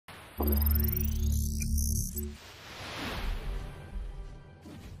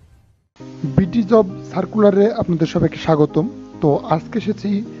বিটি জব সার্কুলারে আপনাদের সবাইকে স্বাগতম। তো আজকে এসেছি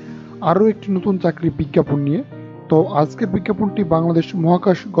আরও একটি নতুন চাকরির বিজ্ঞাপন নিয়ে। তো আজকের বিজ্ঞাপনটি বাংলাদেশ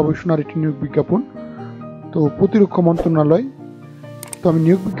মহাকাশ গবেষণার একটি নিয়োগ বিজ্ঞাপন, তো প্রতিরক্ষা মন্ত্রণালয়। তো আমি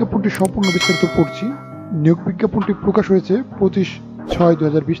নিয়োগ বিজ্ঞাপনটি সম্পূর্ণ বিস্তারিত পড়ছি। নিয়োগ বিজ্ঞাপনটি প্রকাশ হয়েছে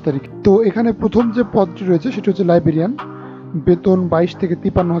 25/6/2020 তারিখে। তো এখানে প্রথম যে পদটি রয়েছে সেটি হচ্ছে লাইব্রেরিয়ান, বেতন 22 থেকে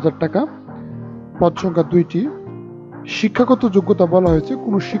 53,000 টাকা, পদ সংখ্যা 2টি। শিক্ষাগত যোগ্যতা বলা হয়েছে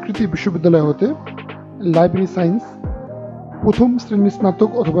কোনো স্বীকৃতি বিশ্ববিদ্যালয় হতে লাইব্রেরি সায়েন্স প্রথম শ্রেণীর স্নাতক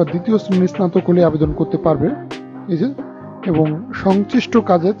অথবা দ্বিতীয় শ্রেণীর স্নাতক হলে আবেদন করতে পারবে, এই যে, এবং সংশ্লিষ্ট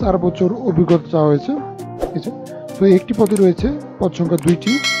কাজে 4 বছর অভিজ্ঞতা চাওয়া হয়েছে, এই যে। তো একটি পদে রয়েছে, পদ সংখ্যা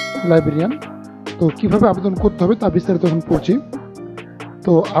 2টি, লাইব্রেরিয়ান। তো কিভাবে আবেদন করতে হবে তা বিস্তারিত এখন পড়ছি।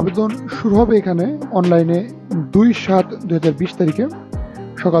 তো আবেদন শুরু হবে এখানে অনলাইনে 2/7/2020 তারিখে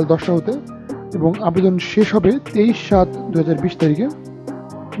সকাল 10টা হতে, এবং আবেদন শেষ হবে 23/7/2020 তারিখে,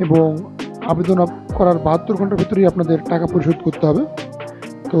 এবং আবেদন করার 72 ঘন্টার ভিতরেই আপনাদের টাকা পরিশোধ করতে হবে।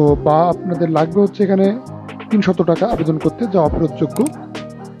 তো বা আপনাদের লাগবে হচ্ছে এখানে 300 টাকা আবেদন করতে, যা অফেরতযোগ্য।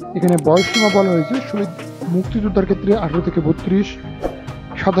 এখানে বয়সসীমা বলা হয়েছে শহীদ মুক্তিযোদ্ধার ক্ষেত্রে 18 থেকে 32,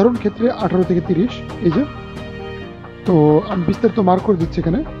 সাধারণ ক্ষেত্রে 18 থেকে 30, এই যে। তো আমি বিস্তারিত মার্ক করে দিচ্ছি,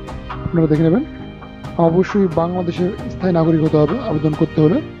 এখানে আপনারা দেখে নেবেন। অবশ্যই বাংলাদেশের স্থায়ী নাগরিক হতে হবে আবেদন করতে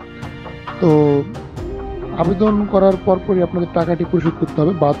হলে। তো আবেদন করার পরপরই আপনাদের টাকাটি পরিশোধ করতে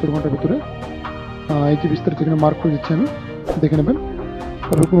হবে 72 ঘন্টার ভিতরে। এই যে বিস্তারিত এখানে মার্ক করে দিচ্ছি আমি, দেখে নেবেন।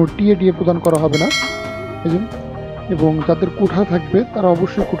 তবে কোনো টিএ প্রদান করা হবে না, এই যে। এবং যাদের কোঠা থাকবে তারা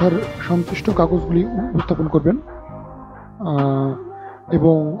অবশ্যই কোঠার সংশ্লিষ্ট কাগজগুলি উপস্থাপন করবেন,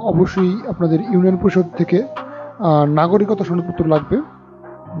 এবং অবশ্যই আপনাদের ইউনিয়ন পরিষদ থেকে নাগরিকতা সনদপত্র লাগবে,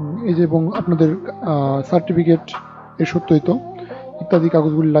 এই যে, এবং আপনাদের সার্টিফিকেট এর সত্যই তো ইত্যাদি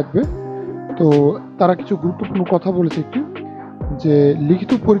কাগজগুলি লাগবে। তো তারা কিছু গুরুত্বপূর্ণ কথা বলেছে একটি, যে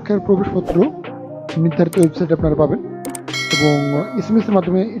লিখিত পরীক্ষার প্রবেশপত্র নির্ধারিত ওয়েবসাইটে আপনারা পাবেন, এবং SMS এর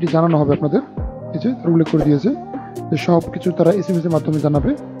মাধ্যমে এটি জানানো হবে আপনাদের, এই যে উল্লেখ করে দিয়েছে যে সব কিছু তারা SMS এর মাধ্যমে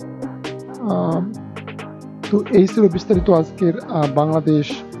জানাবে। তো এই ছিল বিস্তারিত আজকের বাংলাদেশ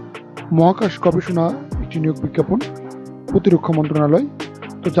মহাকাশ গবেষণা একটি নিয়োগ বিজ্ঞাপন, প্রতিরক্ষা মন্ত্রণালয়।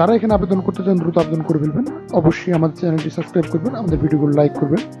 তো যারা এখানে আবেদন করতে চান দ্রুত আবেদন করে ফেলবেন। অবশ্যই আমাদের চ্যানেলটি সাবস্ক্রাইব করবেন, আমাদের ভিডিওগুলো লাইক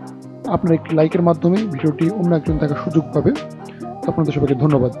করবেন। আপনার একটি লাইকের মাধ্যমে ভিডিওটি অন্য একজন দেখার সুযোগ পাবে। আপনাদের সবাইকে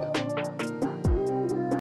ধন্যবাদ।